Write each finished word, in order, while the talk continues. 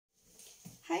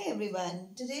Hi everyone,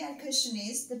 today our question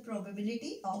is the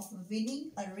probability of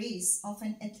winning a race of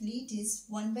an athlete is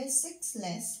 1 by 6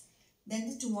 less than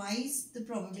the twice the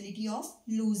probability of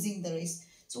losing the race.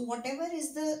 So whatever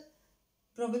is the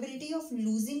probability of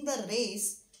losing the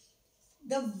race,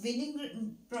 the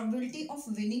probability of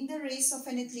winning the race of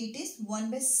an athlete is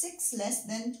 1 by 6 less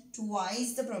than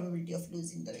twice the probability of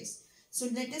losing the race. So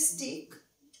let us take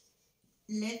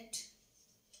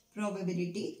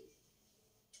probability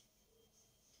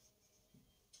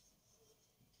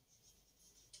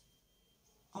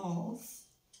of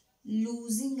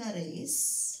losing a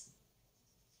race,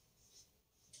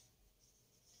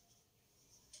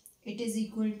 it is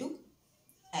equal to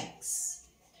x.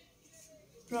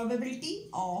 Probability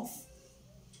of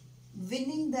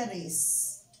winning the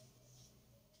race,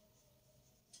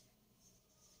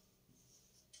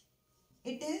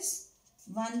 it is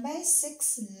 1 by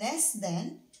 6 less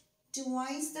than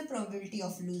twice the probability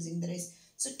of losing the race.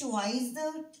 So twice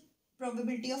the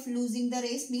probability of losing the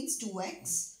race means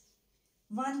 2x.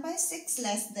 1 by 6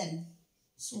 less than,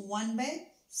 so 1 by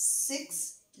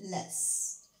 6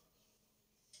 less.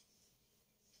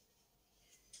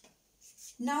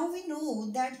 Now we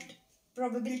know that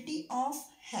probability of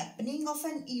happening of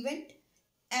an event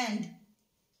and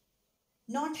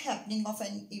not happening of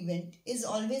an event is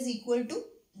always equal to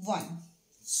 1.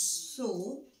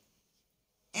 So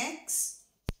x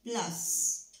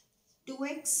plus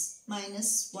 2x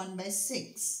minus 1 by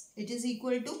 6, it is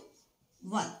equal to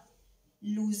 1.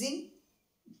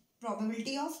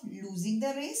 Probability of losing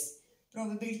the race,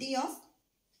 probability of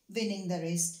winning the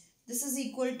race. This is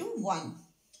equal to 1.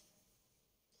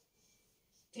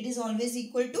 It is always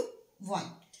equal to 1.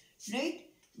 Right?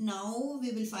 Now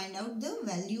we will find out the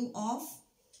value of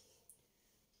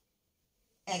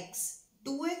x.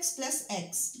 2x plus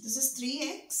x. This is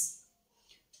 3x.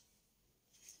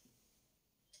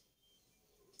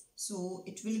 So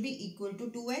it will be equal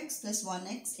to 2x plus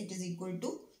 1x. It is equal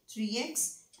to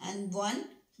 3x. And 1,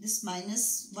 this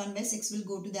minus 1 by 6 will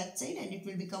go to that side and it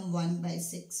will become 1 by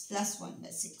 6 plus 1 by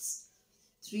 6.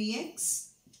 3x.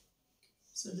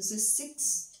 So this is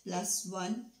 6 plus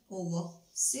 1 over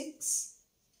 6.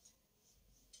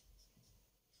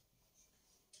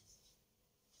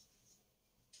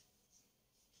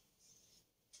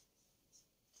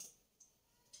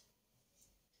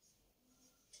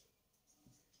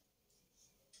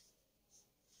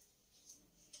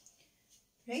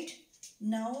 Right?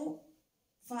 Now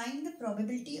find the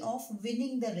probability of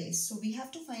winning the race. So we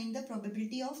have to find the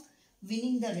probability of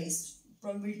winning the race.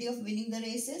 Probability of winning the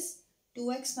race is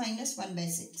 2x minus 1 by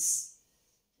 6.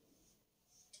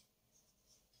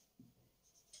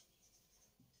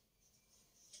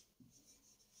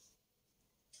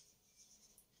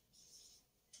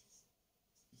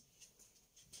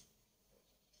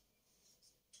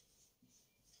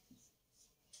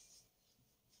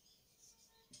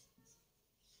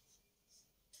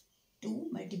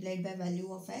 Multiplied by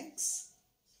value of x.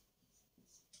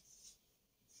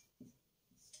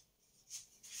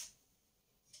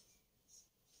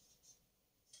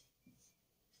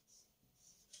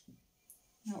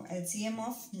 Now LCM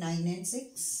of 9 and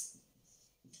 6.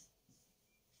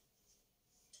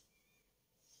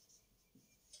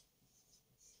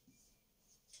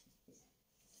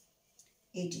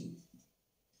 18.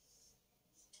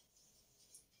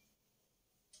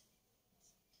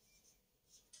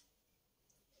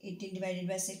 Divided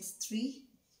by 6, 3.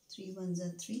 3 ones are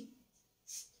 3.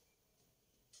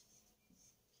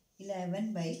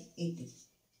 11 by 18.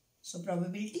 So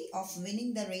probability of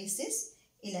winning the race is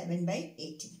 11 by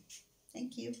 18.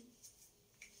 Thank you.